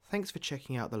Thanks for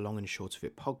checking out the Long and Short of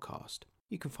It podcast.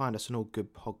 You can find us on all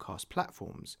good podcast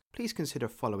platforms. Please consider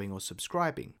following or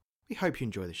subscribing. We hope you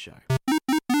enjoy the show.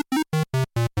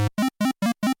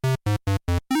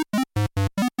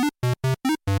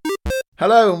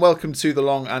 Hello and welcome to the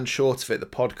Long and Short of It, the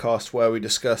podcast where we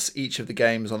discuss each of the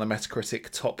games on the Metacritic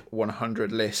Top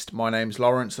 100 list. My name's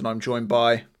Lawrence and I'm joined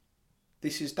by...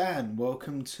 This is Dan.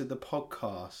 Welcome to the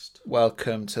podcast.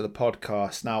 Welcome to the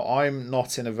podcast. Now, I'm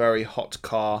not in a very hot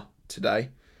car today,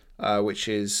 which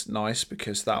is nice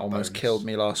because that almost killed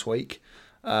me last week.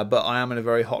 But I am in a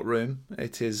very hot room.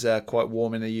 It is quite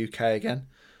warm in the UK again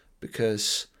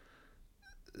because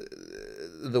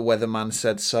the weatherman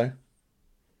said so,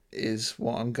 is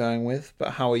what I'm going with.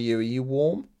 But how are you? Are you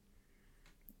warm?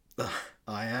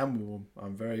 I am warm.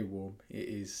 I'm very warm. It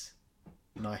is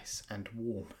nice and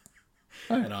warm.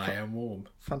 Oh, and I am warm.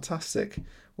 Fantastic.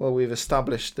 Well, we've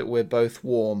established that we're both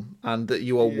warm and that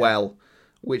you are well,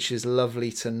 which is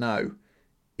lovely to know,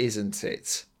 isn't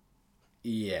it?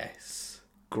 Yes.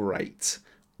 Great.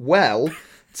 Well,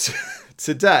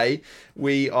 today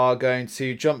we are going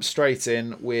to jump straight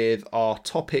in with our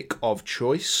topic of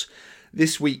choice.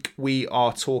 This week we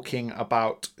are talking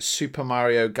about Super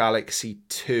Mario Galaxy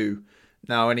 2.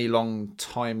 Now, any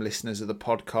long-time listeners of the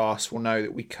podcast will know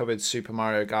that we covered Super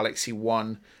Mario Galaxy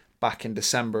 1 back in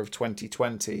December of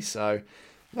 2020, so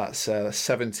that's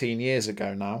 17 years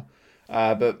ago now.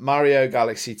 But Mario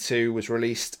Galaxy 2 was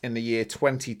released in the year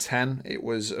 2010. It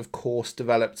was, of course,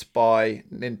 developed by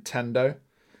Nintendo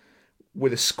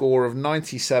with a score of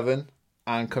 97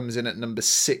 and comes in at number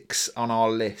 6 on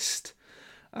our list.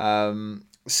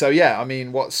 So yeah, I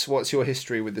mean, what's your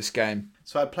history with this game?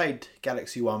 So I played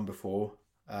Galaxy 1 before,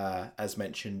 as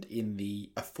mentioned in the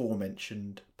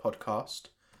aforementioned podcast.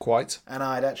 Quite. And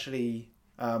I'd actually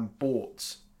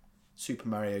bought Super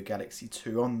Mario Galaxy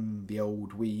 2 on the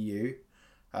old Wii U,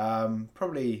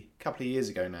 probably a couple of years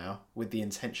ago now, with the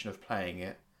intention of playing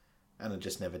it, and I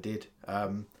just never did.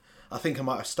 I think I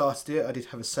might have started it. I did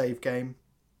have a save game,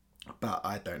 but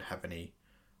I don't have any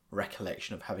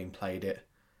recollection of having played it.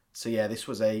 So yeah, this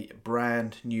was a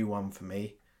brand new one for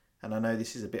me, and I know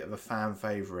this is a bit of a fan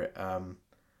favourite.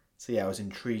 So yeah, I was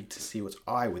intrigued to see what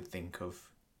I would think of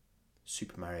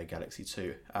Super Mario Galaxy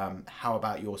 2. How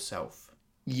about yourself?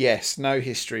 Yes, no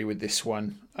history with this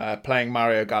one. Playing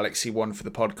Mario Galaxy 1 for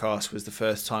the podcast was the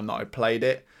first time that I played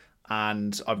it,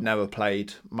 and I've never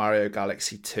played Mario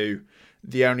Galaxy 2.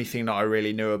 The only thing that I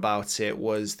really knew about it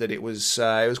was that it was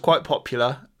quite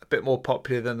popular. Bit more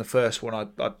popular than the first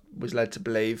one, I was led to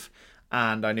believe,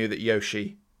 and I knew that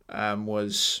Yoshi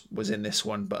was in this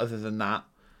one, but other than that,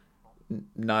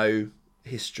 no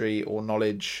history or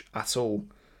knowledge at all.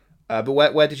 But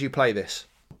where did you play this?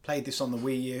 Played this on the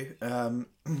Wii U.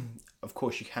 Of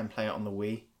course, you can play it on the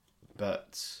Wii,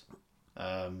 but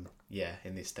yeah,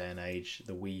 in this day and age,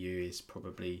 the Wii U is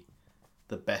probably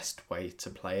the best way to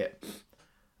play it.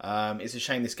 It's a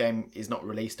shame this game is not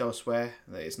released elsewhere,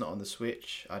 that it's not on the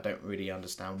Switch. I don't really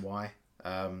understand why.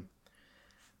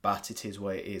 But it is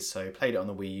what it is. So I played it on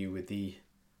the Wii U with the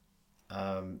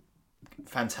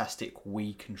fantastic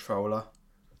Wii controller,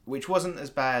 which wasn't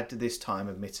as bad this time,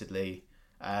 admittedly,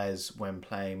 as when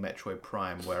playing Metroid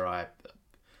Prime, where I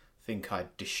think I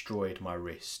destroyed my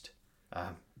wrist.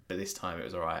 But this time it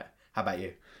was alright. How about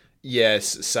you?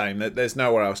 Yes, same. There's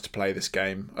nowhere else to play this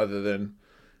game other than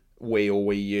Wii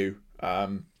or Wii U.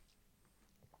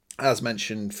 As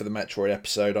mentioned for the Metroid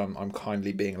episode, I'm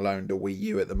kindly being loaned a Wii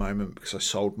U at the moment because I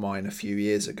sold mine a few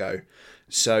years ago.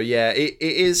 So yeah, it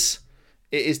is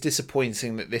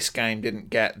disappointing that this game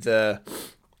didn't get the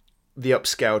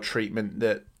upscale treatment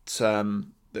that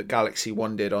Galaxy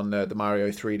 1 did on the Mario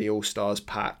 3D All-Stars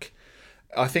pack.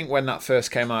 I think when that first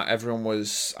came out, everyone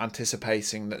was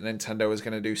anticipating that Nintendo was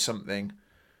going to do something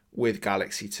with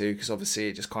Galaxy 2, because obviously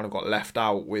it just kind of got left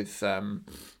out with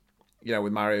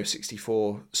with Mario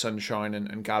 64 Sunshine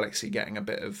and Galaxy getting a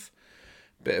bit of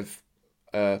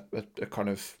a kind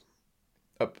of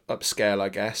upscale, I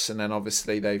guess. And then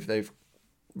obviously they've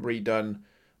redone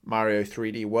Mario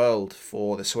 3D World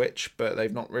for the Switch, but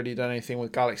they've not really done anything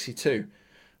with Galaxy 2.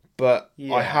 But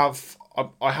yeah. I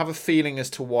have a feeling as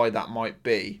to why that might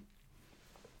be,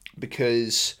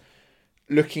 because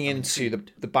looking into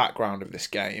the background of this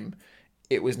game,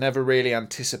 it was never really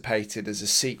anticipated as a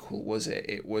sequel, was it?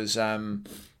 It was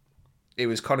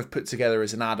kind of put together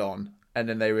as an add-on, and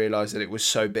then they realised that it was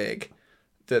so big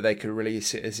that they could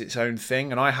release it as its own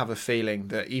thing. And I have a feeling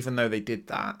that even though they did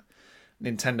that,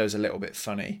 Nintendo's a little bit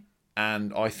funny,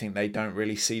 and I think they don't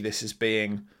really see this as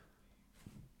being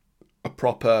a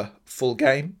proper full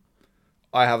game.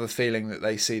 I have a feeling that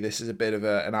they see this as a bit of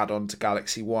an add-on to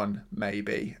Galaxy 1,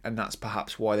 maybe, and that's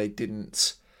perhaps why they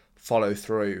didn't follow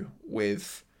through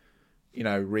with,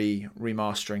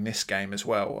 remastering this game as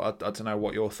well. I don't know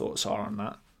what your thoughts are on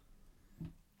that.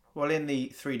 Well, in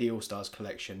the 3D All-Stars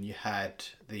collection, you had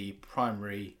the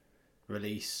primary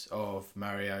release of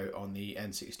Mario on the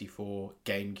N64,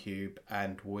 GameCube,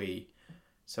 and Wii.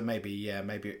 So maybe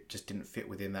it just didn't fit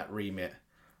within that remit.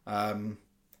 Who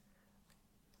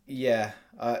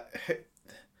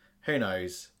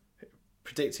knows?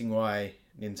 Predicting why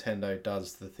Nintendo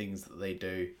does the things that they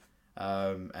do,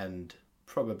 and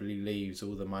probably leaves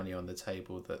all the money on the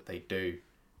table that they do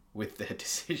with their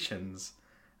decisions.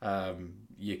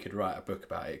 You could write a book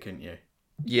about it, couldn't you?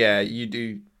 Yeah, you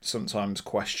do sometimes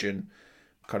question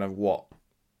kind of what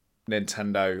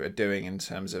Nintendo are doing in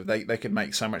terms of they could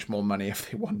make so much more money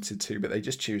if they wanted to, but they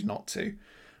just choose not to.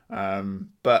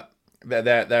 But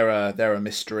they're a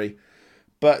mystery.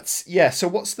 But yeah, so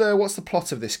what's the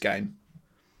plot of this game?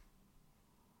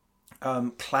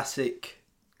 Classic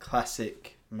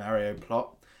Mario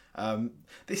plot.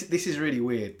 This is really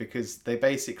weird because they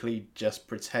basically just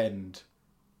pretend.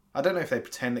 I don't know if they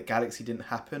pretend that Galaxy didn't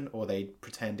happen or they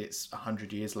pretend it's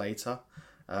 100 years later.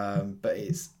 But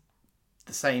it's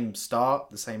the same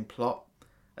start, the same plot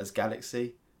as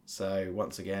Galaxy. So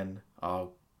once again, our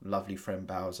lovely friend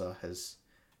Bowser has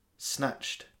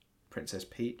snatched Princess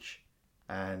Peach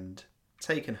and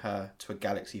taken her to a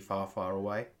galaxy far, far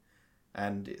away.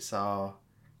 And it's our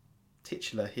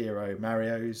titular hero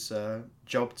Mario's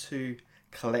job to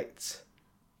collect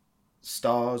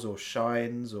stars or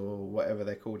shines or whatever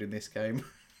they're called in this game,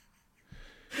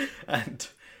 and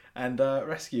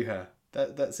rescue her.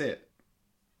 That's it.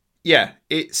 Yeah,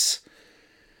 it's.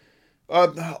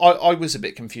 I was a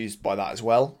bit confused by that as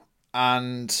well,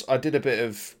 and I did a bit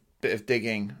of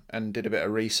digging and did a bit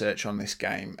of research on this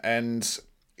game, and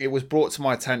it was brought to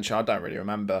my attention. I don't really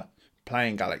remember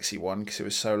playing Galaxy 1 because it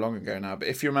was so long ago now, but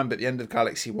if you remember at the end of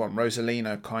Galaxy 1,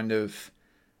 Rosalina kind of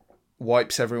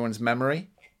wipes everyone's memory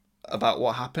about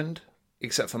what happened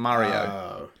except for Mario.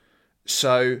 Oh.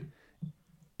 So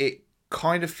it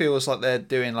kind of feels like they're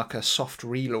doing like a soft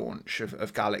relaunch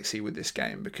of Galaxy with this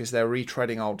game because they're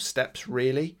retreading old steps,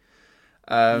 really.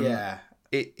 Yeah.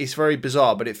 It's very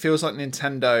bizarre, but it feels like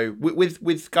Nintendo,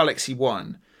 with Galaxy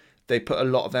 1, they put a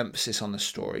lot of emphasis on the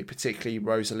story, particularly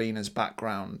Rosalina's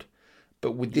background.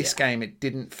 But with this game, it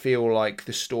didn't feel like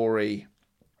the story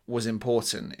was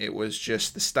important. It was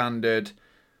just the standard,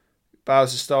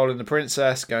 Bowser stolen the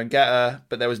princess, go and get her,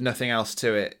 but there was nothing else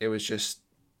to it. It was just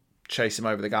chase him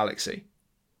over the galaxy.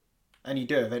 And you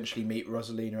do eventually meet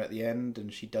Rosalina at the end,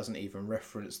 and she doesn't even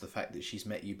reference the fact that she's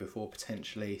met you before,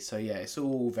 potentially. So yeah, it's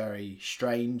all very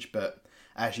strange, but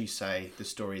as you say, the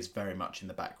story is very much in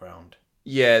the background.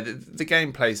 Yeah, the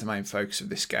gameplay is the main focus of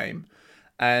this game.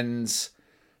 And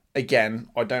again,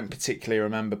 I don't particularly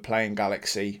remember playing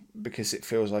Galaxy because it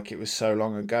feels like it was so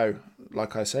long ago.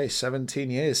 Like I say,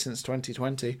 17 years since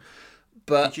 2020.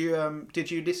 But did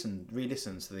you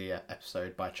re-listen to the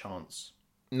episode by chance?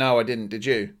 No, I didn't. Did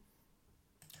you?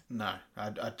 No,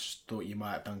 I just thought you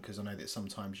might have done because I know that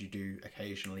sometimes you do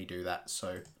occasionally do that.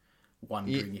 So,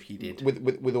 wondering if you did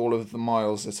with all of the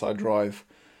miles that I drive.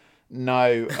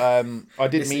 No, I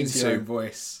did mean to. Your own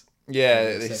voice. Yeah,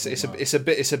 it's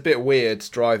a bit weird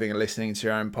driving and listening to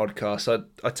your own podcast.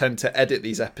 I tend to edit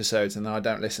these episodes and then I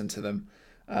don't listen to them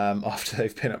after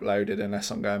they've been uploaded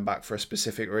unless I'm going back for a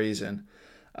specific reason.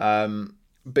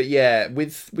 But yeah,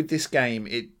 with this game,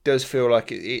 it does feel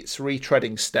like it's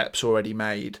retreading steps already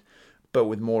made, but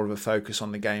with more of a focus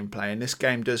on the gameplay. And this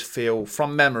game does feel,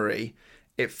 from memory,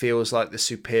 it feels like the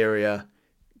superior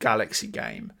Galaxy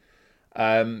game.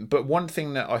 But one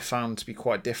thing that I found to be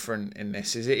quite different in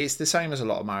this is it's the same as a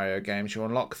lot of Mario games. You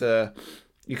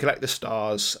collect the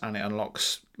stars and it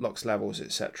unlocks levels,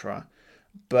 etc.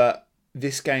 But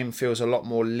this game feels a lot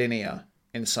more linear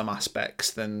in some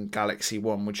aspects than Galaxy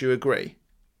 1. Would you agree?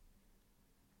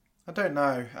 I don't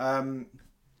know.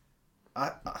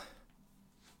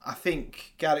 I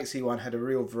think Galaxy 1 had a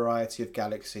real variety of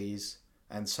galaxies,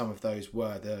 and some of those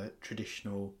were the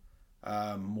traditional,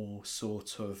 more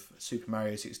sort of Super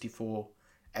Mario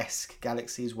 64-esque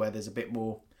galaxies where there's a bit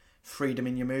more freedom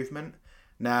in your movement.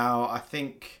 Now, I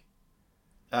think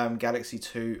Galaxy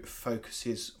 2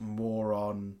 focuses more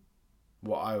on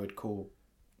what I would call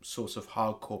sort of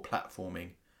hardcore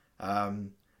platforming.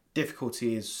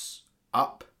 Difficulty is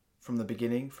up from the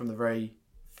beginning, from the very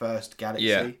first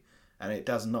Galaxy, and it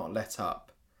does not let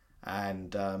up.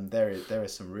 And there are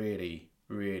some really,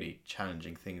 really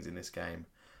challenging things in this game.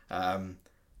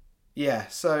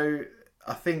 So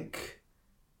I think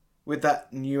with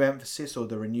that new emphasis or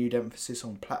the renewed emphasis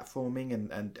on platforming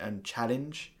and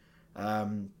challenge,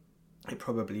 it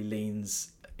probably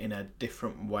leans in a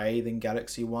different way than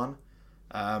Galaxy One,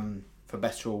 for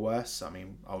better or worse. I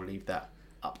mean, I'll leave that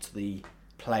up to the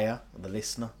player or the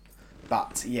listener.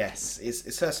 But yes, it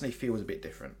certainly feels a bit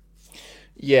different.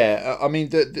 Yeah, I mean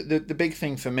the big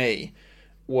thing for me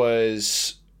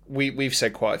was we've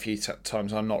said quite a few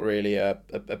times I'm not really a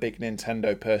big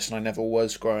Nintendo person. I never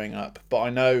was growing up, but I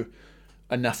know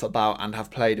enough about and have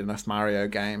played enough Mario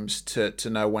games to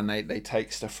know when they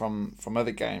take stuff from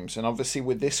other games. And obviously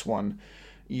with this one,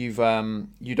 you don't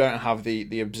have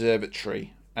the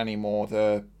observatory anymore.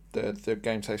 The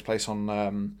game takes place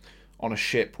on a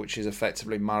ship, which is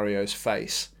effectively Mario's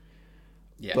face.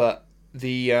 Yeah. But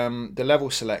the level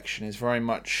selection is very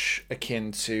much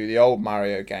akin to the old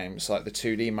Mario games, like the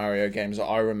 2D Mario games that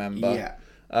I remember. Yeah.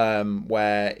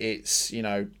 Where it's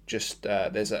just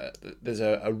there's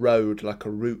a road, like a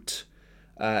route,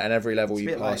 and every level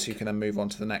you pass, you can then move on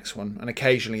to the next one. And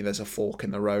occasionally there's a fork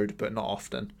in the road, but not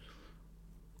often.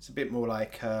 It's a bit more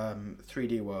like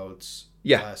 3D Worlds.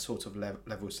 Yeah. Sort of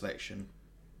level selection.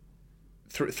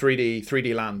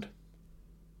 3D Land.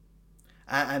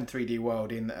 And 3D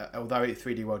World, although it's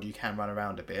 3D World you can run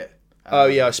around a bit. Oh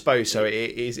yeah, I suppose so. It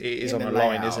is on a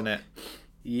line, isn't it?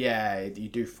 Yeah, you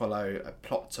do follow a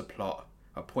plot to plot,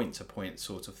 a point to point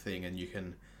sort of thing, and you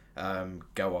can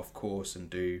go off course and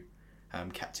do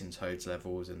Captain Toad's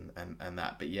levels and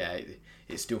that. But yeah,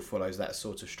 it still follows that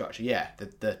sort of structure. Yeah,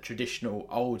 the traditional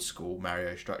old school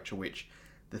Mario structure, which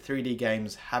the 3D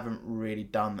games haven't really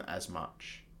done as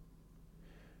much.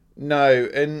 No,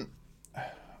 and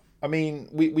I mean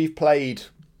we've played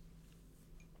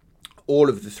all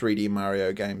of the 3D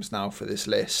Mario games now for this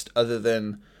list, other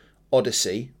than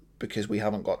Odyssey, because we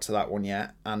haven't got to that one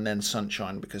yet, and then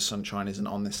Sunshine, because Sunshine isn't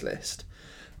on this list.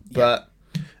 Yeah. But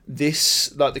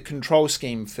this, like the control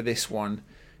scheme for this one,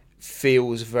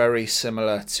 feels very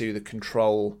similar to the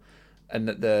control, and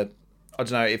that I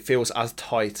don't know, it feels as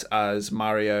tight as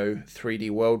Mario 3D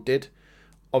World did.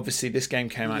 Obviously, this game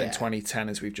came out in 2010,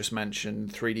 as we've just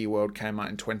mentioned. 3D World came out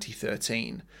in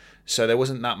 2013, so there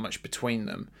wasn't that much between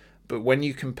them. But when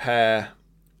you compare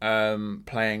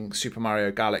playing Super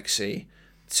Mario Galaxy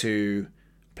to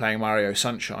playing Mario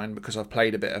Sunshine, because I've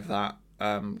played a bit of that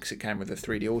because it came with the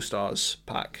 3D All-Stars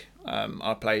pack.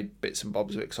 I played bits and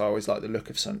bobs of it because I always like the look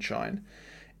of Sunshine.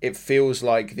 It feels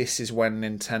like this is when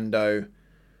Nintendo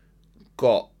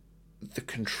got the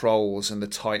controls and the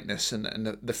tightness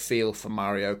and the feel for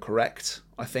Mario correct,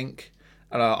 I think.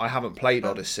 And I haven't played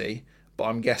Odyssey, but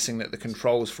I'm guessing that the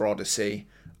controls for Odyssey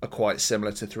are quite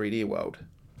similar to 3D World.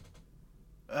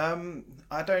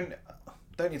 I don't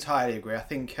entirely agree. I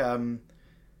think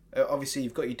obviously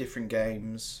you've got your different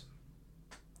games.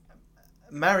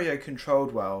 Mario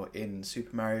controlled well in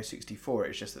Super Mario 64.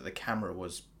 It's just that the camera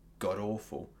was god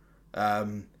awful.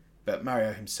 But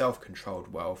Mario himself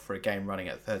controlled well for a game running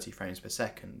at 30 frames per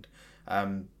second.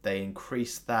 They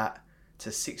increased that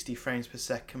to 60 frames per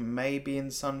second, maybe in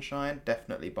Sunshine,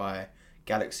 definitely by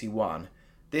Galaxy 1.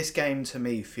 This game to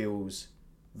me feels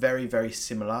very, very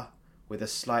similar, with a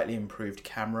slightly improved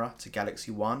camera to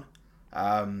Galaxy 1.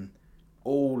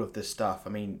 All of the stuff, I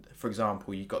mean, for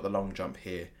example, you've got the long jump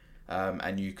here,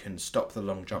 and you can stop the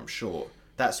long jump short.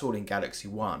 That's all in Galaxy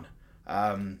 1.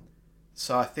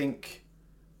 So I think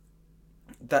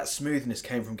that smoothness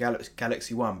came from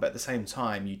Galaxy 1, but at the same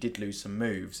time, you did lose some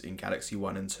moves in Galaxy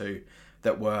 1 and 2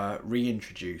 that were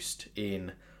reintroduced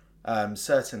in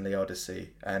certainly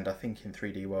Odyssey, and I think in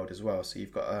 3D World as well. So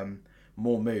you've got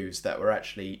more moves that were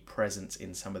actually present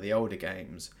in some of the older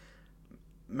games.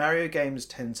 Mario games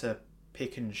tend to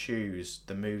pick and choose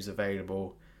the moves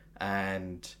available,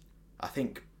 and I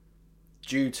think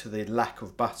due to the lack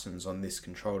of buttons on this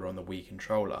controller, on the Wii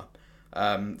controller,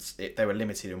 they were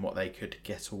limited in what they could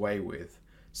get away with.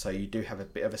 So you do have a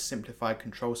bit of a simplified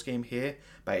control scheme here,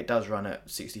 but it does run at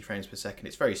 60 frames per second.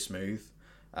 It's very smooth,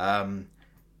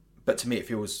 but to me it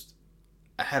feels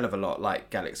a hell of a lot like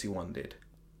Galaxy 1 did.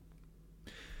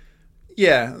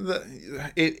 Yeah,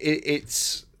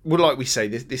 it's well, like we say,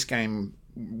 this game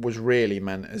was really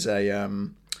meant as a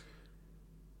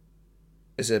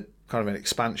kind of an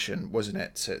expansion, wasn't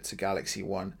it, to Galaxy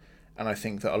 1? And I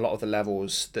think that a lot of the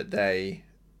levels that they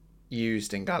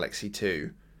used in Galaxy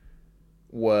 2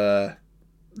 were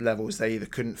levels they either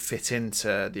couldn't fit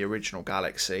into the original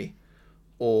Galaxy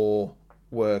or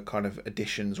were kind of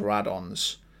additions or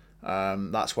add-ons.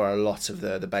 That's where a lot of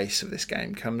the base of this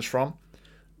game comes from.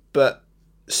 But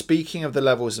speaking of the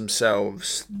levels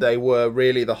themselves, they were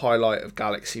really the highlight of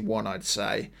Galaxy 1, I'd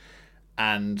say,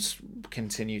 and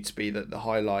continue to be the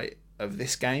highlight of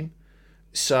this game.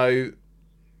 So,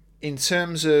 in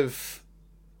terms of,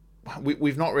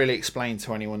 we've not really explained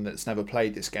to anyone that's never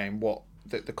played this game what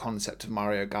the concept of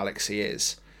Mario Galaxy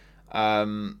is.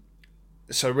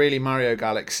 So really, Mario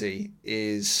Galaxy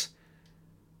is,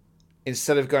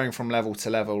 instead of going from level to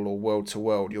level or world to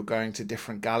world, you're going to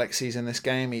different galaxies in this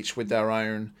game, each with their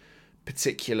own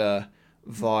particular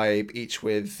vibe, each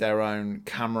with their own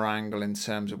camera angle in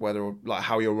terms of whether, like,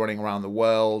 how you're running around the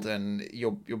world, and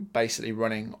you're basically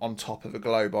running on top of a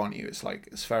globe, aren't you? It's like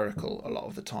spherical a lot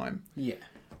of the time. Yeah.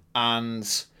 And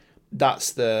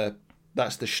that's the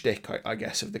shtick, I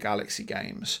guess, of the Galaxy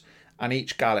games. And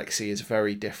each galaxy is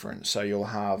very different. So you'll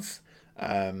have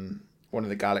one of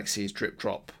the galaxies, Drip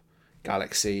Drop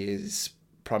Galaxy, is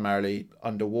primarily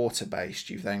underwater based.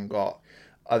 You've then got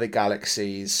other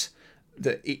galaxies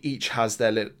that each has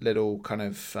their little kind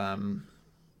of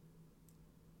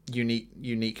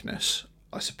uniqueness,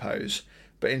 I suppose.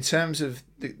 But in terms of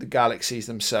the galaxies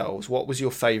themselves, what was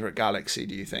your favourite galaxy,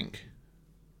 do you think?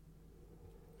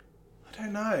 I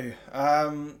don't know.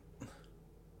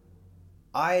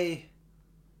 I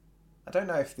don't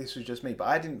know if this was just me, but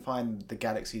I didn't find the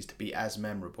galaxies to be as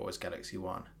memorable as Galaxy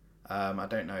 1. I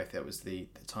don't know if it was the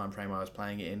time frame I was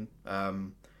playing it in.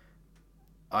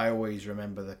 I always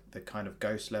remember the kind of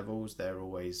ghost levels. They're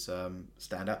always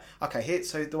stand out. Okay, here.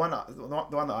 So the one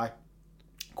that I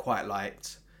quite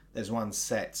liked. There's one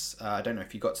set. I don't know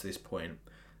if you got to this point.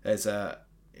 It's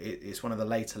one of the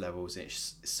later levels.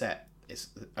 It's set. It's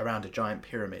around a giant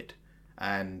pyramid,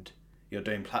 and you're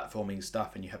doing platforming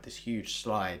stuff, and you have this huge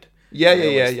slide. Yeah.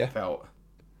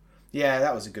 Yeah,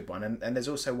 that was a good one. And there's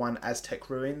also one, Aztec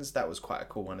Ruins. That was quite a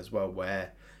cool one as well,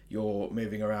 where you're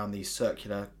moving around these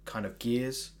circular kind of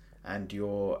gears, and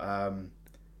you're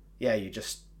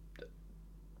just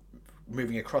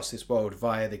moving across this world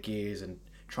via the gears and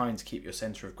trying to keep your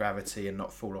center of gravity and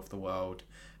not fall off the world.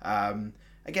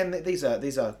 Again, these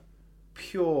are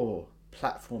pure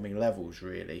platforming levels,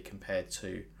 really, compared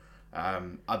to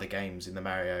other games in the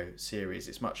Mario series.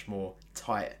 It's much more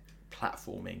tight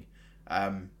platforming.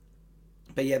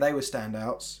 But yeah, they were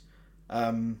standouts.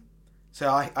 So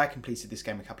I completed this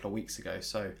game a couple of weeks ago,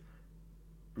 so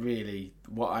really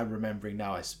what I'm remembering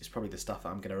now is probably the stuff that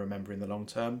I'm going to remember in the long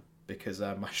term, because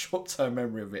my short-term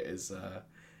memory of it is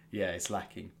it's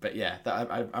lacking. But yeah,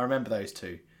 I remember those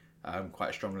two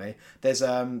quite strongly. There's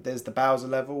the Bowser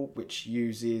level, which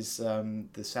uses the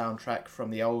soundtrack from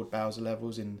the old Bowser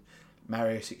levels in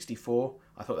Mario 64.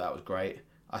 I thought that was great.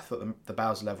 I thought the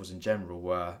Bowser levels in general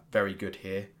were very good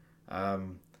here.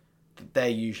 They're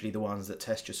usually the ones that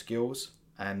test your skills,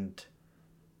 and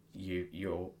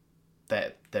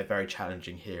they're very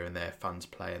challenging here, and they're fun to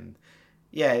play. And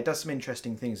yeah, it does some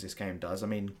interesting things, this game does. I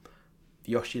mean,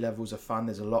 the Yoshi levels are fun.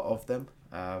 There's a lot of them,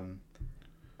 and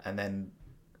then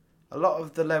a lot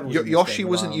of the levels. Yoshi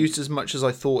wasn't used as much as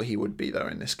I thought he would be, though,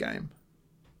 in this game.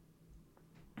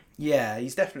 Yeah,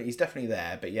 he's definitely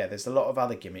there, but yeah, there's a lot of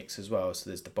other gimmicks as well. So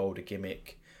there's the boulder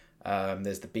gimmick,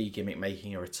 there's the bee gimmick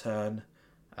making a return,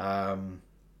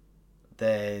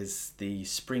 there's the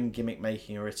spring gimmick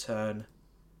making a return,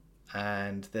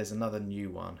 and there's another new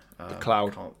one. The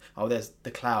cloud. There's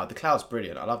the cloud. The cloud's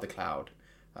brilliant. I love the cloud.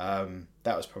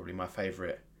 That was probably my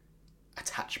favourite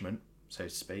attachment, so to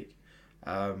speak.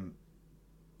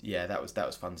 Yeah, that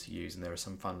was fun to use, and there are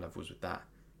some fun levels with that.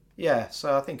 Yeah,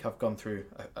 so I think I've gone through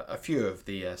a few of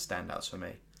the standouts for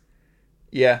me.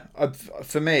 Yeah,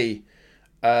 for me,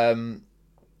 my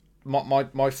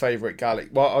favourite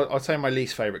galaxy. Well, I'll tell you my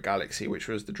least favourite galaxy, which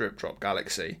was the Drip Drop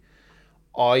Galaxy.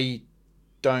 I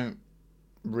don't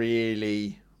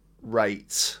really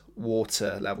rate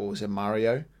water levels in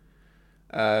Mario.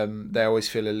 They always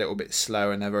feel a little bit slow,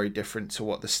 and they're very different to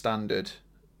what the standard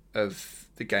of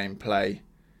the gameplay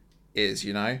is,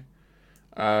 you know?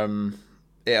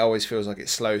 It always feels like it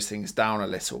slows things down a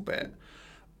little bit.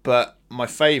 But my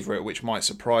favourite, which might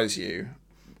surprise you,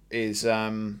 is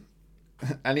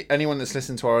anyone that's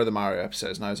listened to our other Mario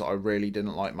episodes knows that I really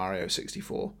didn't like Mario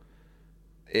 64.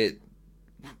 You're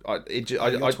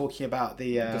talking about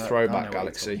the throwback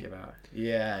galaxy.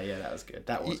 Yeah, that was good.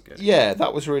 That was good. Yeah,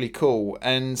 that was really cool.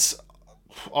 And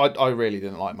I really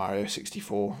didn't like Mario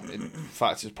 64. In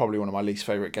fact, it's probably one of my least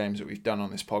favourite games that we've done on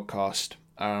this podcast.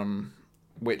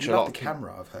 Which you love the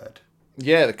camera, I've heard.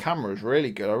 Yeah, the camera is really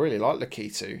good. I really like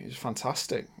Lakitu. It's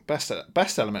fantastic. Best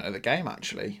element of the game,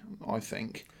 actually, I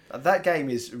think. That game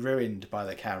is ruined by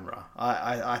the camera.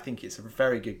 I think it's a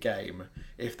very good game.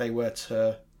 If they were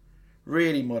to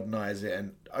really modernise it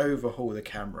and overhaul the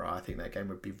camera, I think that game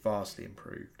would be vastly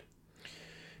improved.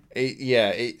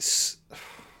 I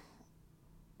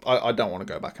don't want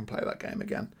to go back and play that game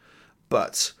again.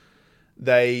 But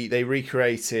they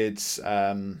recreated.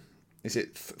 Is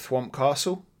it Thwomp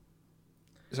Castle?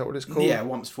 Is that what it's called? Yeah,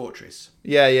 Womp's Fortress.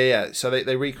 Yeah. So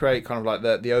they recreate kind of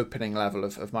like the opening level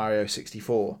of Mario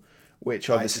 64, which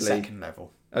obviously... It's the second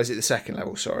level. Oh, is it the second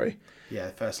level? Sorry. Yeah,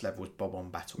 the first level was Bob on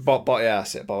Battlefield. Yeah,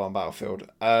 that's it, Bob on Battlefield.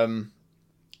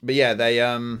 But yeah,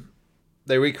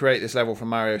 they recreate this level from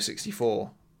Mario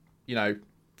 64,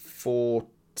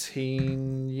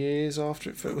 14 years after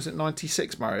it. Was it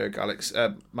 96 Mario Galaxy?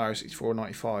 Mario 64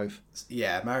 95?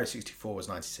 Yeah, Mario 64 was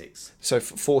 96. So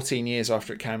 14 years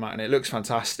after it came out, and it looks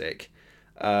fantastic.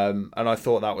 And I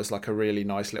thought that was like a really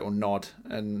nice little nod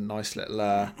and nice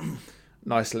little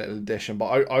addition.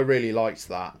 But I really liked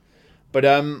that. But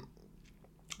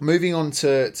moving on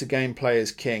to gameplay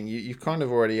as king, you've kind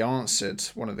of already answered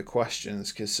one of the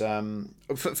questions. Because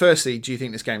firstly, do you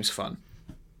think this game's fun?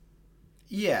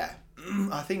 Yeah,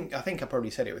 I think I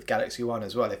probably said it with Galaxy 1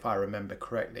 as well, if I remember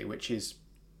correctly, which is...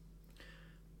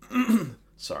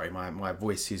 Sorry, my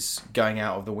voice is going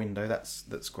out of the window.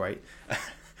 That's great.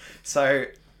 So,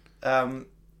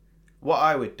 what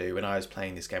I would do when I was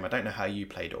playing this game, I don't know how you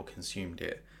played it or consumed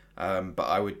it, but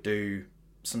I would do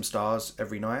some stars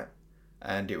every night,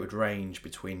 and it would range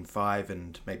between 5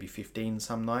 and maybe 15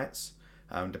 some nights,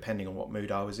 depending on what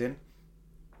mood I was in.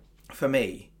 For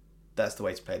me, that's the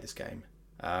way to play this game.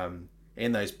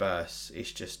 In those bursts,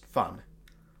 it's just fun.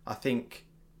 I think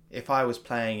if I was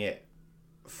playing it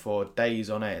for days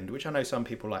on end, which I know some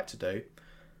people like to do,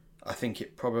 I think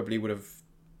it probably would have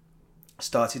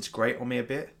started to grate on me a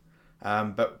bit.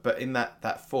 But in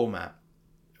that format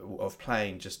of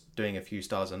playing, just doing a few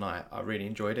stars a night, I really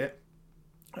enjoyed it.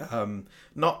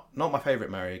 Not my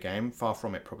favourite Mario game, far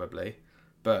from it probably,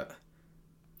 but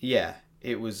yeah,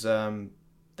 it was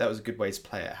that was a good way to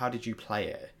play it. How did you play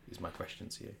it, is my question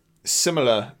to you.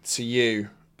 Similar to you.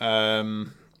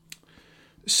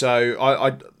 So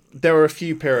I there were a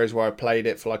few periods where I played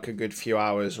it for like a good few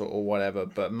hours or whatever,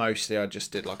 but mostly I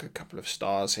just did like a couple of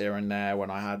stars here and there when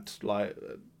I had like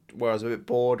where I was a bit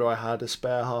bored or I had a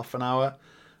spare half an hour.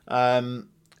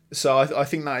 So I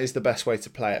think that is the best way to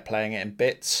play it, playing it in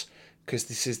bits, because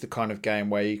this is the kind of game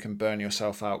where you can burn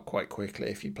yourself out quite quickly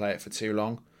if you play it for too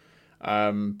long.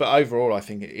 But overall, I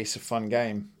think it's a fun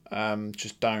game.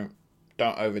 Just don't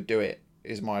overdo it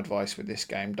is my advice with this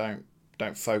game. Don't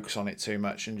focus on it too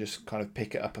much and just kind of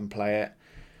pick it up and play it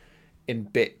in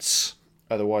bits.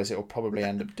 Otherwise, it will probably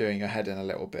end up doing your head in a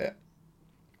little bit.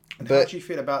 And how do you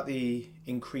feel about the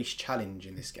increased challenge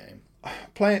in this game? I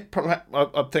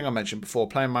think I mentioned before,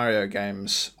 playing Mario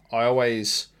games, I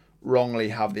always wrongly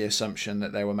have the assumption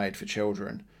that they were made for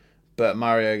children. But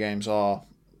Mario games are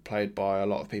played by a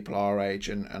lot of people our age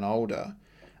and older.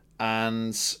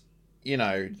 And,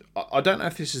 I don't know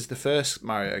if this is the first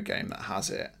Mario game that has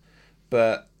it,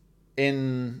 but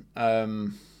in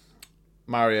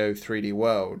Mario 3D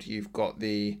World, you've got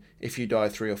if you die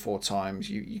 3 or 4 times,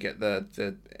 you get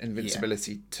the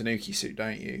invincibility Tanuki suit,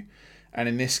 don't you? And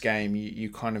in this game, you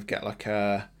kind of get like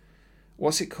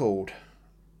what's it called?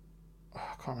 Oh,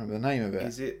 I can't remember the name of it.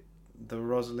 Is it the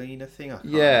Rosalina thing?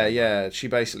 Yeah. She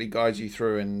basically guides you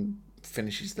through and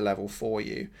finishes the level for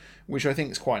you, which I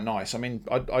think is quite nice. I mean,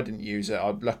 I didn't use it.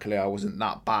 Luckily, I wasn't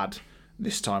that bad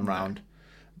this time round.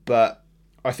 But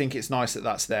I think it's nice that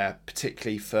that's there,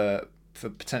 particularly for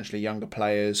potentially younger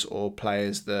players or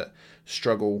players that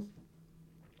struggle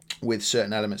with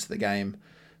certain elements of the game.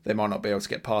 They might not be able to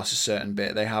get past a certain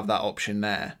bit. They have that option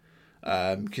there,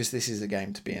 because this is a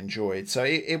game to be enjoyed. So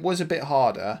it was a bit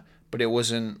harder, but it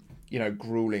wasn't,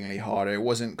 gruelingly harder. It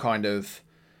wasn't kind of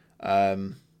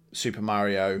Super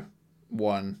Mario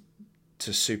 1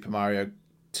 to Super Mario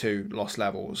 2 Lost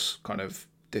Levels kind of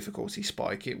difficulty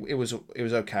spike. It was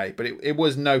okay, but it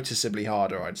was noticeably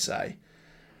harder, I'd say.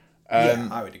 Yeah,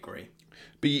 I would agree.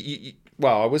 But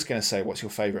well, I was going to say, what's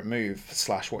your favourite move /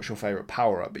 what's your favourite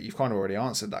power up? But you've kind of already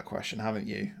answered that question, haven't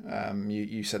you?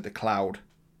 You said the cloud.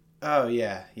 Oh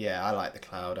yeah, I like the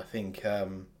cloud. I think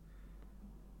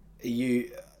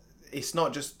it's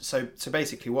not just so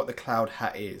basically what the cloud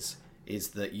hat is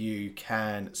that you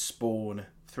can spawn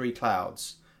 3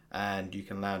 clouds and you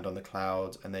can land on the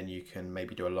cloud, and then you can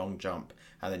maybe do a long jump,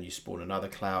 and then you spawn another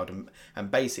cloud,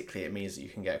 and basically it means that you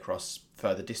can get across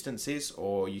further distances,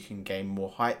 or you can gain more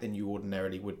height than you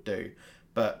ordinarily would do.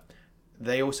 But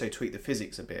they also tweak the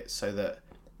physics a bit so that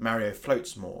Mario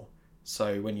floats more.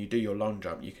 So when you do your long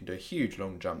jump, you can do a huge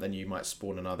long jump, then you might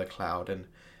spawn another cloud, and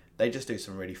they just do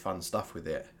some really fun stuff with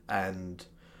it. And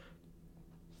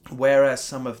whereas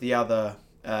some of the other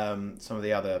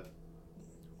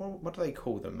what do they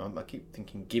call them? I keep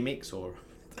thinking gimmicks or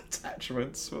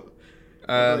attachments. What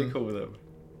do they call them?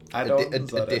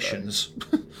 Add-ons? Additions.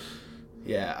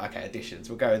 Yeah, okay, additions.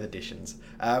 We'll go with additions.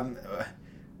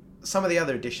 Some of the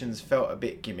other additions felt a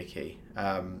bit gimmicky.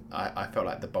 I felt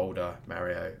like the Boulder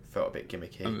Mario felt a bit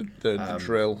gimmicky. And the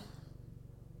drill.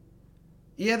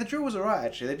 Yeah, the drill was alright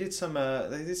actually. They did some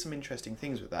interesting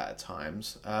things with that at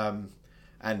times.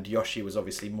 And Yoshi was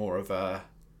obviously a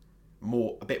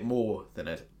bit more than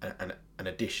an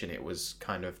addition. It was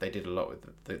kind of, they did a lot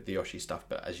with the Yoshi stuff,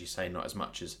 but as you say, not as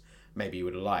much as maybe you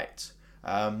would have liked.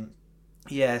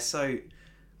 Yeah, so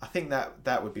I think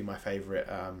that would be my favourite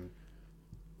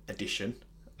addition.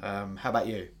 How about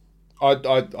you?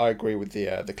 I agree with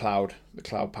the cloud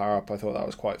power up. I thought that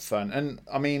was quite fun, and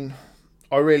I mean,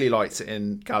 I really liked it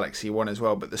in Galaxy 1 as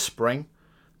well. But the spring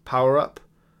power up,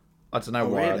 I don't know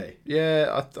why. Really?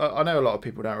 Yeah, I know a lot of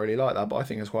people don't really like that, but I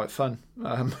think it's quite fun.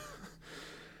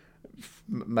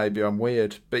 Maybe I'm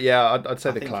weird, but yeah, I'd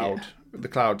say the cloud. Yeah. The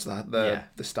cloud's the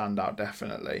standout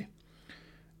definitely.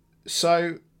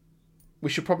 So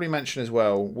we should probably mention as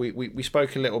well. We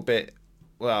spoke a little bit.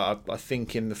 Well, I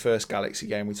think in the first Galaxy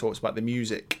game we talked about the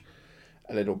music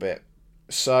a little bit.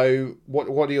 So what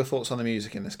are your thoughts on the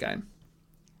music in this game?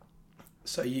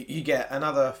 So you get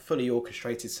another fully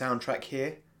orchestrated soundtrack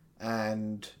here,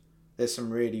 and there's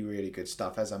some really, really good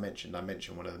stuff. As I mentioned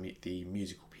one of the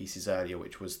musical pieces earlier,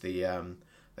 which was the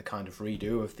kind of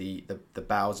redo of the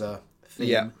Bowser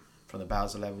theme from the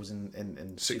Bowser levels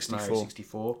in 64. Super Mario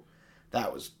 64.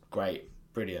 That was great,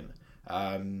 brilliant.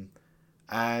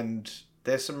 And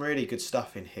there's some really good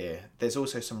stuff in here. There's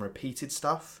also some repeated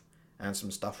stuff and some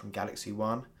stuff from Galaxy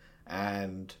 1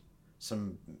 and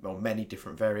many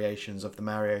different variations of the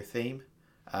Mario theme.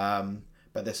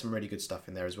 But there's some really good stuff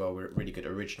in there as well, really good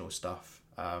original stuff.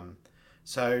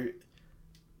 So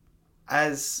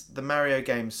as the Mario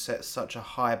games set such a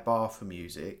high bar for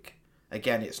music,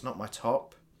 again, it's not my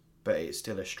top, but it's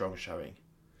still a strong showing.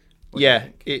 What do you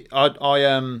think?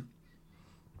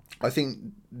 I think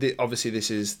obviously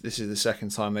this is the second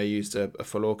time they used a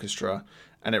full orchestra,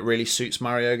 and it really suits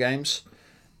Mario games.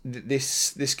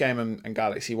 This game and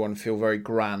Galaxy 1 feel very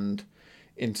grand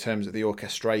in terms of the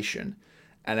orchestration,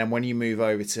 and then when you move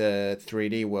over to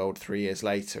 3D World 3 years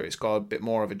later, it's got a bit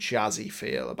more of a jazzy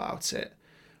feel about it,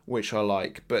 which I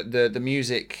like. But the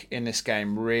music in this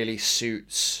game really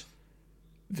suits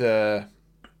the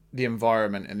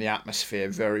environment and the atmosphere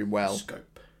very well. Scope.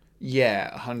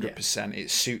 Yeah, 100%.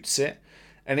 It suits it,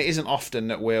 and it isn't often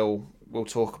that we'll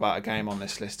talk about a game on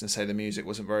this list and say the music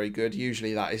wasn't very good.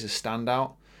 Usually that is a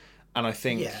standout, and I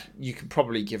think you can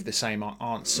probably give the same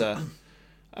answer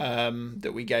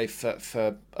that we gave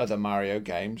for other Mario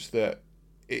games, that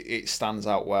it stands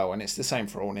out well, and it's the same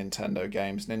for all Nintendo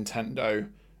games. Nintendo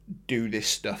do this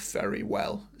stuff very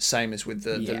well, same as with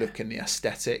the look and the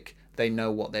aesthetic. They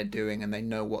know what they're doing and they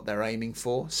know what they're aiming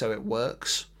for, so it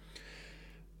works.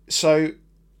 So,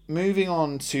 moving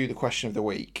on to the question of the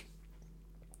week,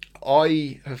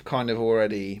 I have kind of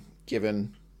already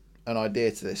given an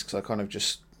idea to this because I kind of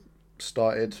just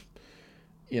started,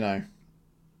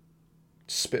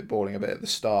 spitballing a bit at the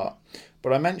start.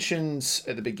 But I mentioned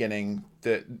at the beginning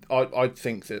that I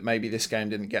think that maybe this game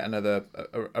didn't get a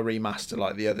remaster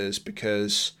like the others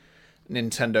because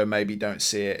Nintendo maybe don't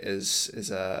see it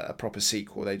as a proper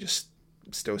sequel. They just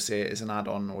still see it as an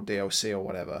add-on or DLC or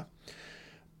whatever.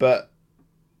 But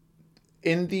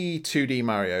in the 2D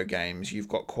Mario games, you've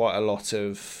got quite a lot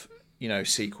of,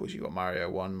 sequels. You've got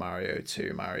Mario 1, Mario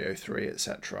 2, Mario 3,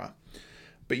 etc.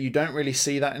 But you don't really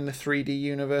see that in the 3D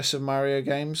universe of Mario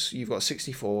games. You've got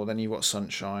 64, then you've got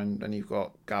Sunshine, then you've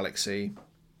got Galaxy,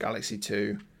 Galaxy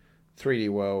 2, 3D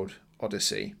World,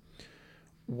 Odyssey.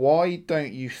 Why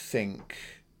don't you think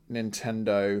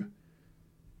Nintendo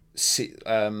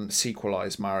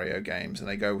sequelize Mario games and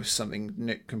they go with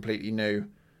something completely new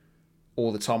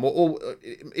all the time? Or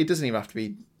it doesn't even have to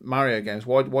be Mario games.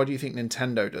 Why do you think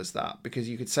Nintendo does that? Because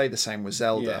you could say the same with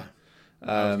Zelda.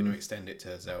 I was going to extend it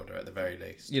to Zelda at the very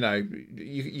least.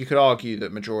 You could argue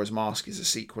that Majora's Mask is a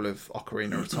sequel of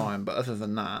Ocarina of Time, but other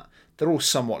than that, they're all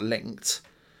somewhat linked.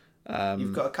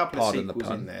 You've got a couple of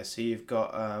sequels in there. So you've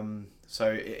got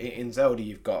in Zelda,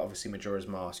 you've got obviously Majora's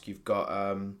Mask. You've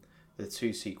got the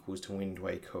two sequels to Wind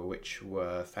Waker, which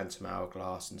were Phantom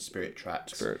Hourglass and Spirit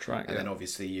Tracks. And then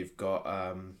obviously you've got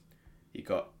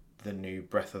the new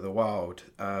Breath of the Wild.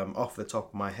 Off the top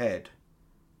of my head,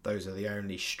 those are the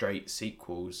only straight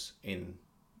sequels in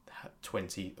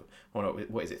 30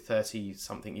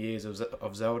 something years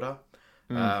of Zelda.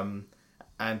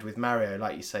 And with Mario,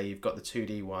 like you say, you've got the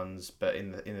 2D ones, but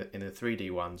in the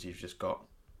 3D ones, you've just got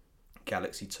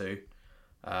Galaxy 2.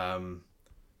 And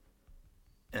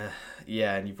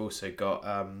you've also got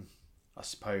I I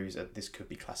suppose this could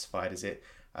be classified as it.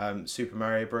 Super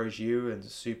Mario Bros. U and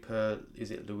Super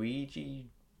Luigi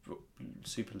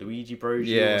Bros.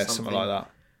 U or Yeah, something something like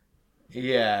that.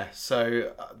 Yeah,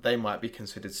 so they might be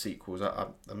considered sequels.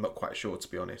 I'm not quite sure, to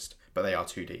be honest, but they are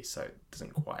 2D, so it's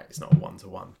not a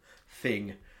one-to-one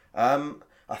thing.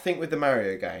 I think with the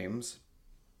Mario games,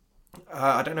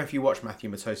 I don't know if you watched Matthew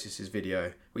Matosis's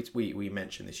video. We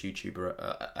mentioned this YouTuber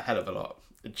a hell of a lot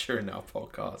during our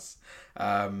podcast,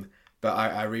 but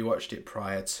I rewatched it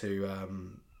prior to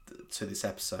this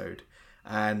episode,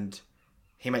 and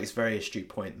he makes a very astute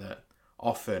point that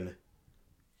often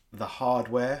the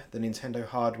hardware, the Nintendo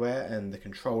hardware and the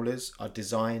controllers are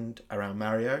designed around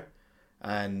Mario,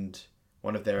 and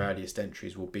one of their earliest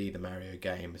entries will be the Mario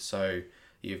game. So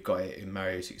you've got it in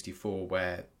Mario 64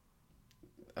 where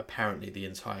apparently the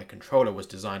entire controller was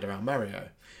designed around Mario,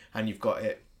 and you've got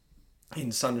it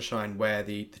in Sunshine where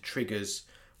the triggers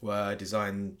were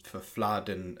designed for FLUDD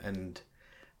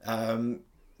and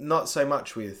not so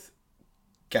much with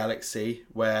Galaxy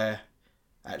where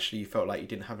actually you felt like you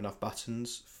didn't have enough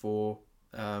buttons for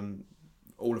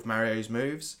all of Mario's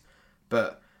moves.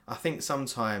 But I think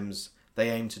sometimes they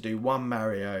aim to do one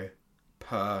Mario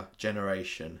per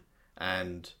generation,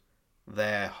 and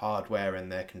their hardware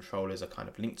and their controllers are kind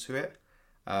of linked to it.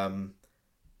 And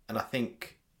I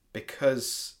think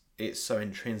because it's so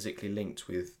intrinsically linked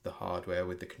with the hardware,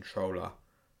 with the controller,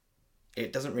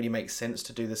 it doesn't really make sense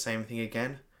to do the same thing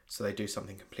again. So they do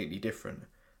something completely different.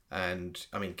 And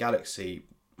I mean, Galaxy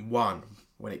 1,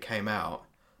 when it came out,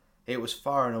 it was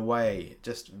far and away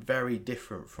just very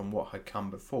different from what had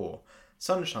come before.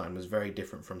 Sunshine was very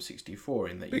different from 64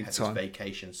 in that you had this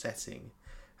vacation setting.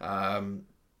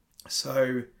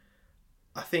 So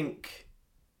I think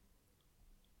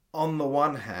on the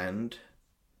one hand,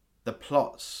 the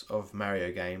plots of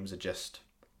Mario games are just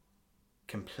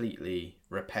completely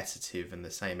repetitive and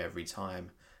the same every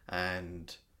time,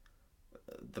 and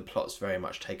the plots very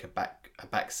much take a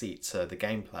back seat to the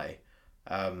gameplay.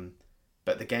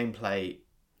 But the gameplay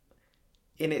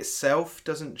in itself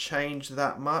doesn't change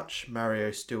that much.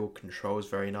 Mario still controls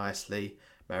very nicely.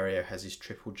 Mario has his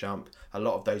triple jump. A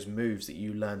lot of those moves that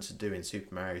you learn to do in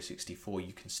Super Mario 64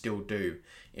 you can still do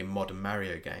in modern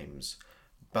Mario games.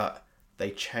 But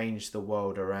they change the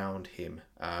world around him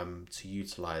to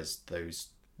utilise those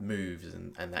moves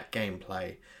and that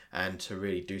gameplay, and to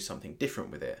really do something different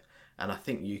with it. And I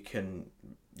think you can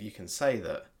say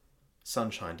that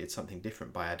Sunshine did something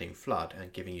different by adding FLUDD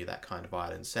and giving you that kind of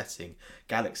island setting.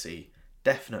 Galaxy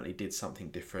definitely did something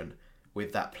different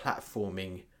with that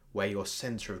platforming where your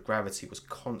centre of gravity was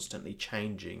constantly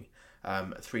changing.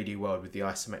 3D world with the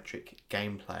isometric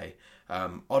gameplay.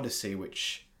 Odyssey,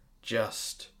 which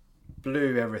just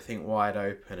blew everything wide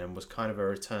open and was kind of a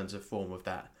return to form of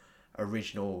that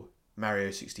original Mario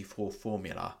 64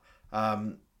 formula.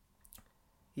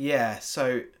 Yeah,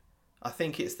 so I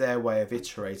think it's their way of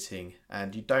iterating,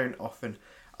 and you don't often.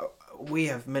 We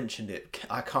have mentioned it.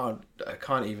 I can't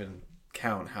even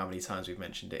count how many times we've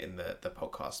mentioned it in the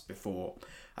podcast before.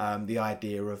 The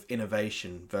idea of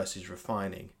innovation versus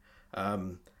refining.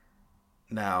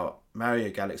 Now, Mario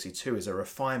Galaxy 2 is a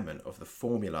refinement of the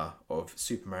formula of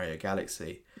Super Mario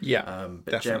Galaxy. Yeah,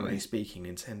 but definitely. Generally speaking,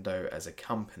 Nintendo as a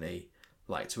company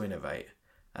like to innovate,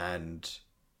 and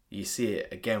you see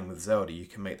it again with Zelda. You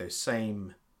can make those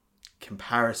same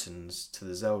comparisons to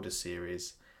the Zelda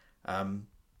series, and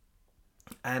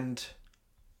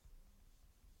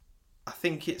I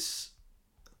think it's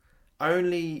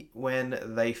only when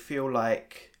they feel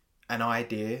like an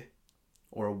idea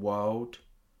or a world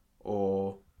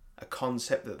or a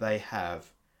concept that they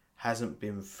have hasn't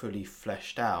been fully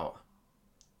fleshed out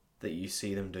that you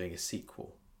see them doing a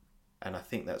sequel. And I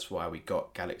think that's why we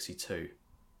got Galaxy 2,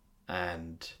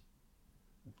 and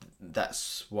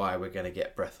that's why we're going to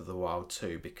get Breath of the Wild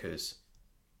 2, because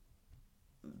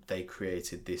they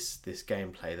created this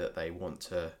gameplay that they want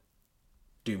to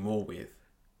do more with.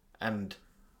 And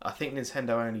I think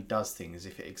Nintendo only does things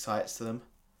if it excites them.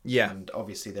 Yeah. And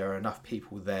obviously there are enough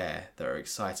people there that are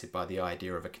excited by the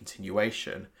idea of a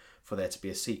continuation for there to be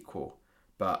a sequel.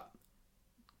 But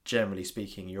generally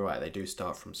speaking, you're right, they do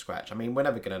start from scratch. I mean, we're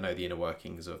never going to know the inner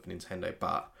workings of Nintendo,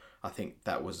 but I think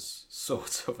that was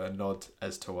sort of a nod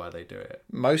as to why they do it.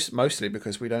 Mostly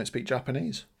because we don't speak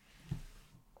Japanese.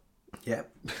 Yeah.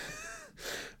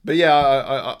 But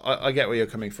yeah, I get where you're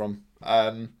coming from.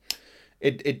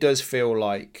 It does feel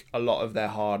like a lot of their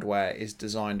hardware is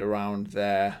designed around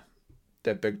their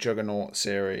big Juggernaut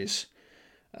series.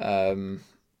 And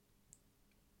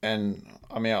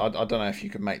I mean, I don't know if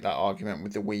you could make that argument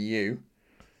with the Wii U,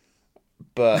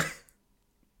 but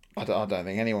I don't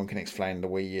think anyone can explain the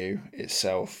Wii U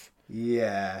itself.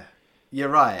 Yeah, you're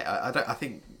right. I don't. I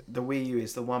think the Wii U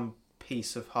is the one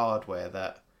piece of hardware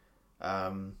that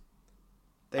um,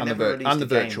 they never released And a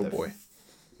the game Virtual that. Boy.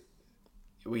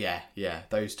 Well, yeah.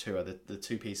 Those two are the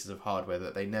two pieces of hardware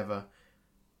that they never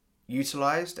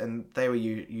utilized, and they were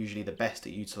usually the best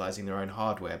at utilizing their own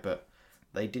hardware, but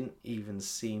they didn't even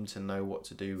seem to know what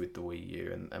to do with the Wii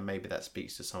U, and maybe that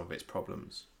speaks to some of its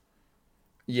problems.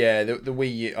 Yeah, the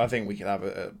Wii U. I think we could have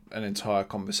an entire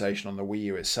conversation on the Wii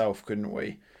U itself, couldn't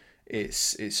we?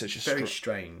 It's such Very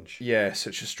strange.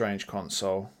 such a strange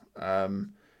console.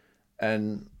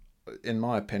 And in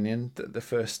my opinion, the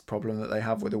first problem that they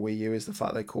have with the Wii U is the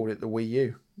fact they called it the Wii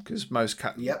U, because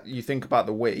Yep. you think about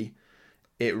the Wii,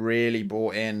 it really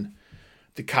brought in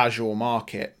the casual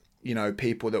market. You know,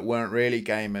 people that weren't really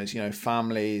gamers. You know,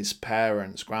 families,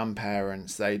 parents,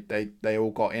 grandparents. They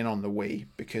all got in on the Wii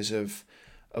because of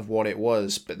what it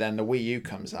was. But then the Wii U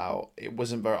comes out. It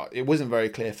wasn't very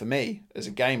clear for me as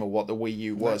a gamer what the Wii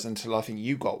U was until I think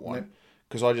you got one,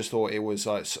 because I just thought it was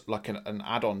like an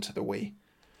add-on to the Wii.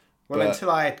 Well, until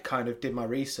I kind of did my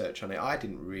research on it, I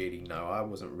didn't really know. I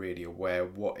wasn't really aware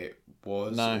what it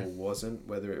was No. or wasn't.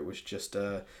 Whether it was just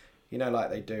like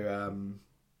they do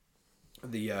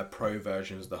the pro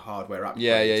versions, the hardware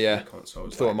upgrades Yeah. for the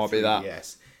consoles. Thought like it might the be that.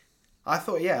 3DS. I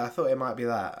thought it might be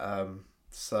that.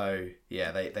 So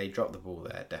yeah, they dropped the ball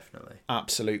there, definitely.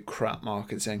 Absolute crap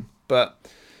marketing, but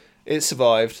it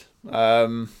survived.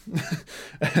 And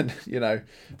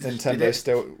Nintendo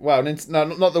still no,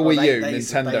 not the Wii U.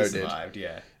 Nintendo survived,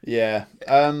 did. Yeah.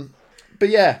 But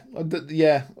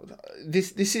yeah.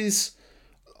 This is.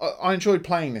 I enjoyed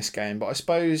playing this game, but I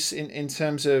suppose in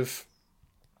terms of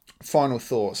final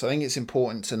thoughts, I think it's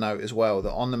important to note as well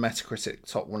that on the Metacritic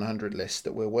Top 100 list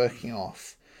that we're working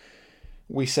off,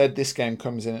 we said this game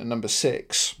comes in at number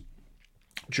 6.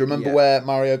 Do you remember where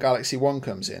Mario Galaxy 1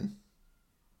 comes in?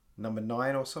 Number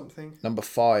 9 or something? Number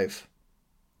 5.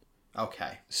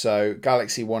 Okay. So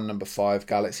Galaxy 1 number 5,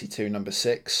 Galaxy 2 number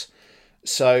 6.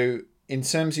 So in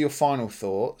terms of your final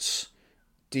thoughts,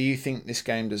 do you think this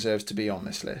game deserves to be on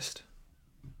this list?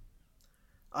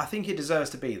 I think it deserves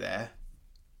to be there.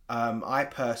 I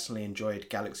personally enjoyed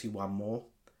Galaxy 1 more.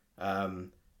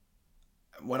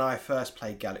 When I first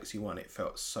played Galaxy 1, it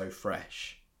felt so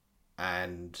fresh.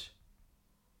 And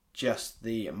just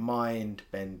the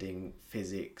mind-bending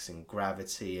physics and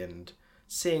gravity, and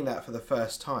seeing that for the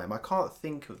first time. I can't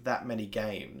think of that many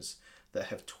games that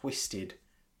have twisted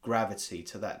gravity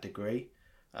to that degree.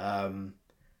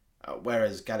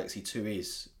 Whereas Galaxy 2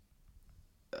 is,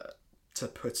 to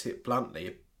put it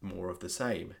bluntly, more of the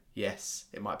same. Yes,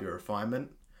 it might be a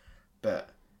refinement, but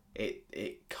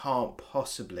it can't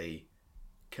possibly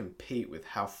compete with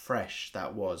how fresh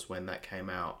that was when that came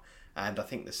out. And I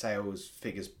think the sales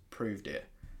figures proved it.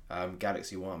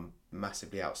 Galaxy 1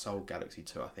 massively outsold Galaxy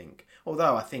 2, I think.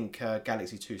 Although I think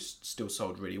Galaxy 2 still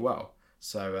sold really well.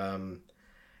 So,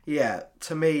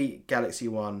 to me, Galaxy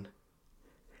 1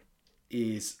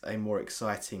 is a more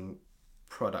exciting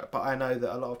product. But I know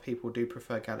that a lot of people do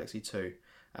prefer Galaxy 2.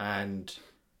 And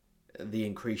the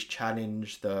increased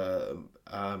challenge, the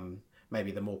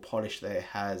maybe the more polish that it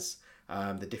has,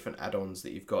 the different add-ons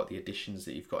that you've got, the additions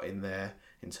that you've got in there,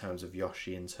 in terms of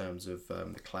Yoshi, in terms of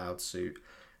the cloud suit,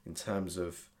 in terms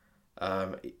of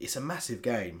it's a massive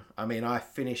game. I mean, I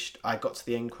got to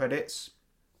the end credits,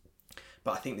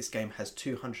 but I think this game has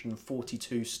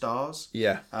 242 stars.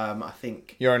 Yeah. I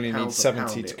think you only need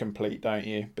 70 to complete, don't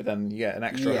you? But then you get an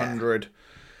extra 100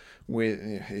 with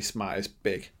it's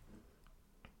big.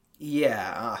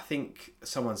 Yeah, I think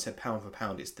someone said pound for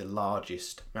pound it's the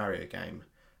largest Mario game.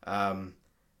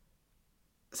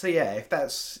 So yeah, if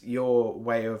that's your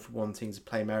way of wanting to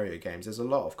play Mario games, there's a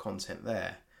lot of content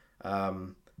there.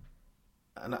 And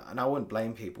I wouldn't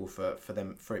blame people for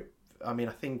it. I mean,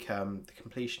 I think the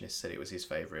completionist said it was his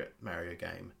favourite Mario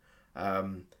game.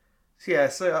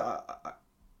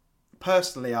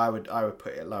 Personally, I would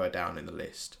put it lower down in the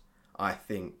list. I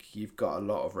think you've got a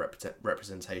lot of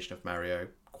representation of Mario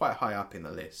quite high up in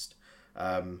the list.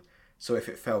 So if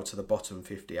it fell to the bottom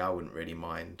 50, I wouldn't really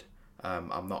mind.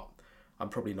 I'm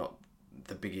probably not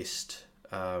the biggest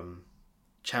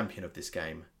champion of this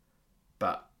game,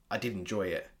 but I did enjoy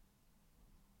it,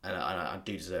 and I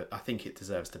think it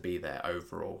deserves to be there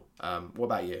overall. What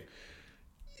about you?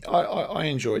 I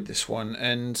enjoyed this one,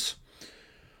 and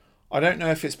I don't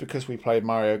know if it's because we played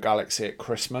Mario Galaxy at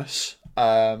Christmas,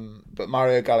 but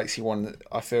Mario Galaxy 1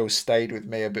 I feel stayed with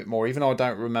me a bit more. Even though I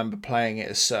don't remember playing it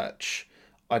as such,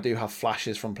 I do have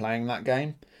flashes from playing that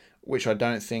game, which I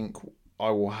don't think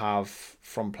I will have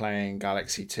from playing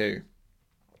Galaxy 2.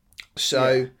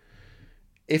 So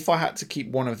if I had to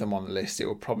keep one of them on the list, it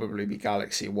would probably be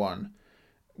Galaxy 1.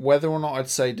 Whether or not I'd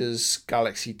say does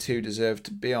Galaxy 2 deserve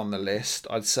to be on the list,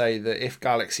 I'd say that if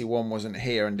Galaxy 1 wasn't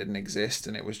here and didn't exist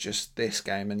and it was just this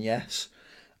game, then yes.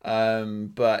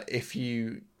 But if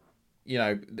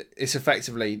it's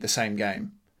effectively the same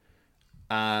game.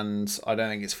 And I don't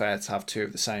think it's fair to have two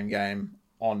of the same game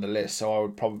on the list. So I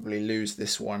would probably lose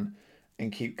this one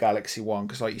and keep Galaxy 1.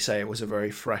 Because like you say, it was a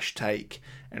very fresh take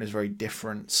and it was very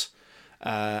different.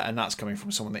 And that's coming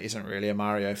from someone that isn't really a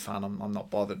Mario fan. I'm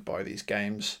not bothered by these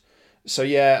games. So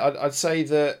yeah, I'd say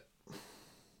that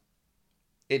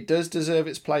it does deserve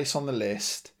its place on the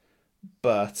list,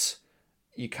 but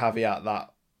you caveat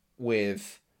that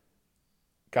with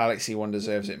Galaxy 1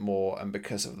 deserves it more, and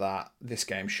because of that, this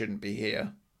game shouldn't be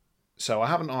here. So I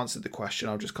haven't answered the question.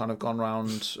 I've just kind of gone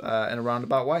round in a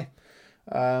roundabout way.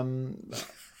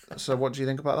 So what do you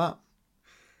think about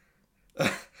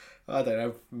that? I don't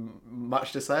have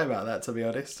much to say about that, to be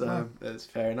honest. That's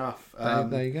fair enough.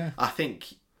 There you go. I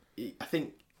think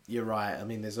you're right. I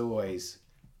mean, there's always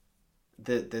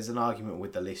there's an argument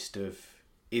with the list of,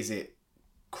 is it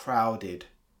crowded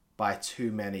by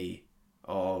too many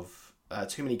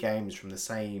games from the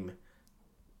same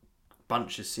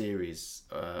bunch of series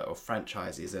or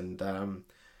franchises, and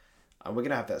we're going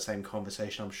to have that same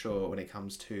conversation, I'm sure, when it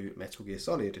comes to Metal Gear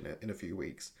Solid in a few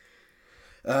weeks.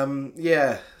 I think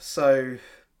that's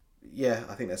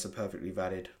a perfectly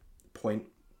valid point.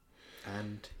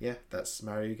 And yeah, that's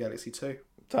Mario Galaxy 2.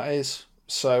 That is.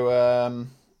 So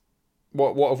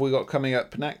what have we got coming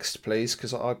up next, please?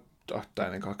 Because I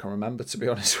don't think I can remember, to be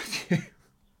honest with you.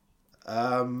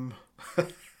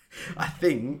 I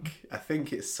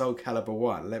think it's Soul Calibur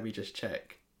 1. Let me just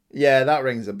check. Yeah, that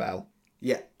rings a bell.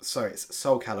 Yeah, sorry, it's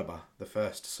Soul Calibur, the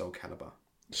first Soul Calibur.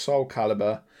 Soul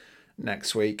Calibur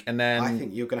next week, and then I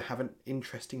think you're going to have an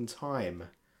interesting time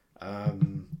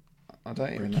procuring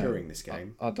this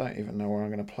game. I don't even know where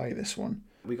I'm going to play this one.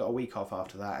 We got a week off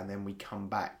after that, and then we come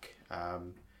back.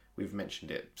 We've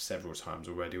mentioned it several times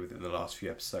already within the last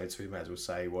few episodes, so we may as well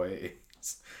say what it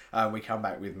is. We come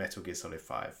back with Metal Gear Solid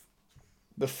 5.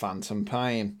 The Phantom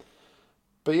Pain.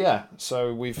 But yeah,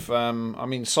 so we've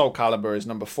Soul Calibur is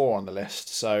number 4 on the list,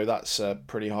 so that's a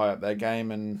pretty high up there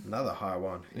game, and another high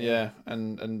one. Yeah,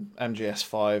 and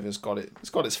MGS5 has got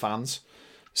its fans,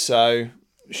 so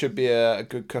it should be a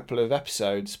good couple of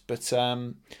episodes. But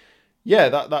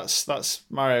that's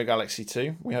Mario Galaxy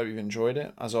 2. We hope you've enjoyed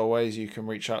it. As always, you can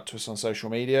reach out to us on social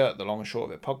media at the Long and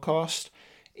Short of It podcast.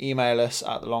 Email us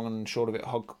at the Long and Short of It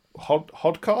podcast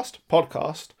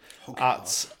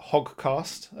at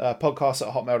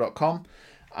hotmail.com.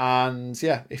 And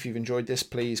yeah, if you've enjoyed this,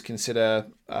 please consider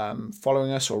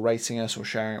following us or rating us or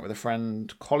sharing it with a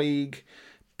friend, colleague,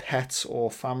 pet or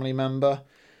family member.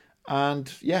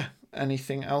 And yeah,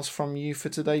 anything else from you for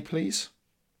today, please?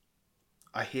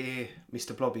 I hear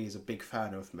Mr. Blobby is a big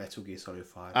fan of Metal Gear Solid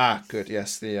 5. Ah, good.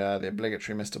 Yes, the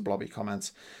obligatory Mr. Blobby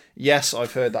comments. Yes,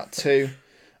 I've heard that too.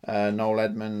 Noel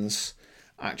Edmonds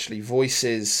actually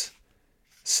voices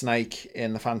Snake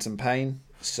in the Phantom Pain,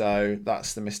 so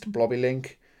that's the Mr. Blobby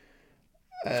link.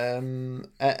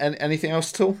 Anything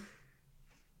else at all?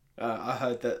 I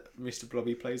heard that Mr.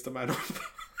 Blobby plays the man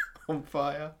on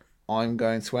fire. I'm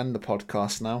going to end the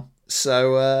podcast now,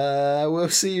 so we'll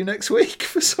see you next week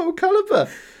for Soul Calibur.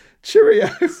 Cheerio.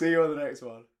 See you on the next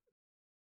one.